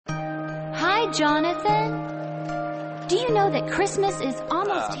Hi, Jonathan. Do you know that Christmas is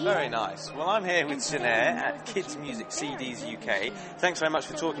almost here? Very nice. Well, I'm here with Sinead at Kids Music CDs UK. Thanks very much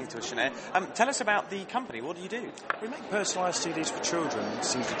for talking to us, Sinead. Tell us about the company. What do you do? We make personalised CDs for children. It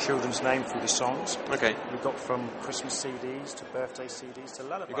sings the children's name through the songs. Okay. We've got from Christmas CDs to birthday CDs to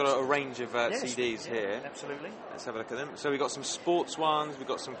lullabies. We've got a range of CDs here. Absolutely. Let's have a look at them. So we've got some sports ones, we've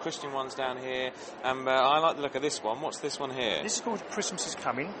got some Christian ones down here. I like the look of this one. What's this one here? This is called Christmas is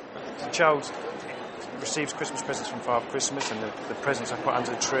Coming. The child receives Christmas presents from Father Christmas, and the presents are put under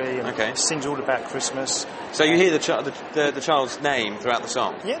the tree, and it sings all about Christmas. So you hear the child's name throughout the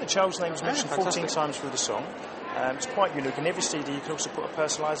song? Yeah, the child's name is mentioned 14 times through the song. It's quite unique. In every CD, you can also put a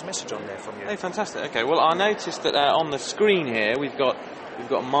personalised message on there from you. Oh, fantastic. Okay, well, I noticed that on the screen here we've got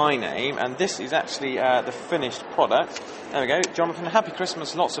my name, and this is actually the finished product. There we go. Jonathan, happy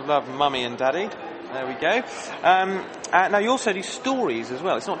Christmas, lots of love, Mummy and Daddy. There we go. Now, you also do stories as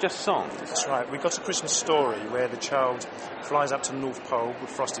well. It's not just songs. That's right. We've got a Christmas story where the child flies up to the North Pole with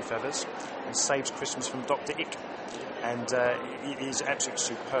frosty feathers and saves Christmas from Dr. Ick. And it is absolutely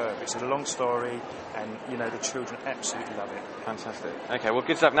superb. It's a long story, and, the children absolutely love it. Fantastic. Okay, well,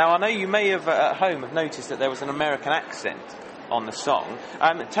 good stuff. Now, I know you may have, at home, have noticed that there was an American accent on the song.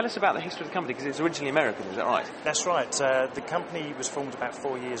 Tell us about the history of the company, because it's originally American, is that right? That's right. The company was formed about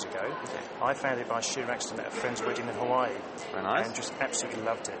 4 years ago. Okay. I found it by sheer accident at a friend's wedding in Hawaii. Very nice. And just absolutely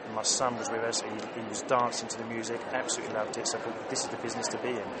loved it. And my son was with us. He was dancing to the music, absolutely loved it. So I thought, this is the business to be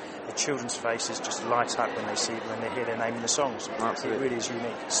in. The children's faces just light up when they hear their name in the songs. Absolutely. It really is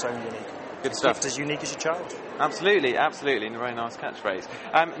unique. So unique. Good stuff. It's as unique as your child. Absolutely, and a very nice catchphrase.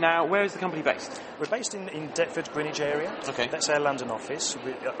 Now, where is the company based? We're based in Deptford, Greenwich area. Okay. That's our London office.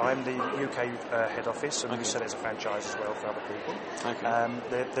 I'm the UK head office, and we sell it as a franchise as well for other people. Okay.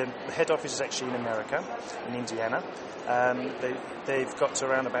 The head office is actually in America, in Indiana. They've got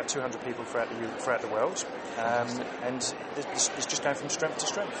around about 200 people throughout the world, and it's just going from strength to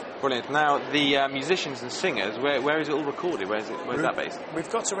strength. Brilliant. Now, the musicians and singers, where is it all recorded? Where's that based? We've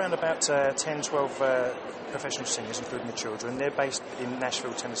got around about 10, 12 professional singers, including the children. They're based in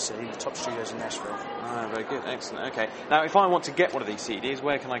Nashville, Tennessee, the top studios in Nashville. Ah, very good. Excellent. Okay. Now, if I want to get one of these CDs,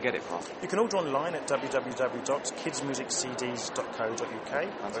 where can I get it from? You can order online at www.kidsmusiccds.co.uk. Or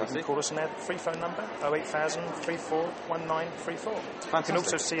you can call us on our free phone number, 08000 341934. Fantastic. You can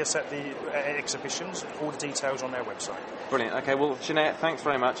also see us at the exhibitions, all the details on our website. Brilliant. Okay, well, Sinead, thanks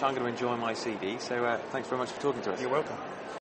very much. I'm going to enjoy my CD, so thanks very much for talking to us. You're welcome.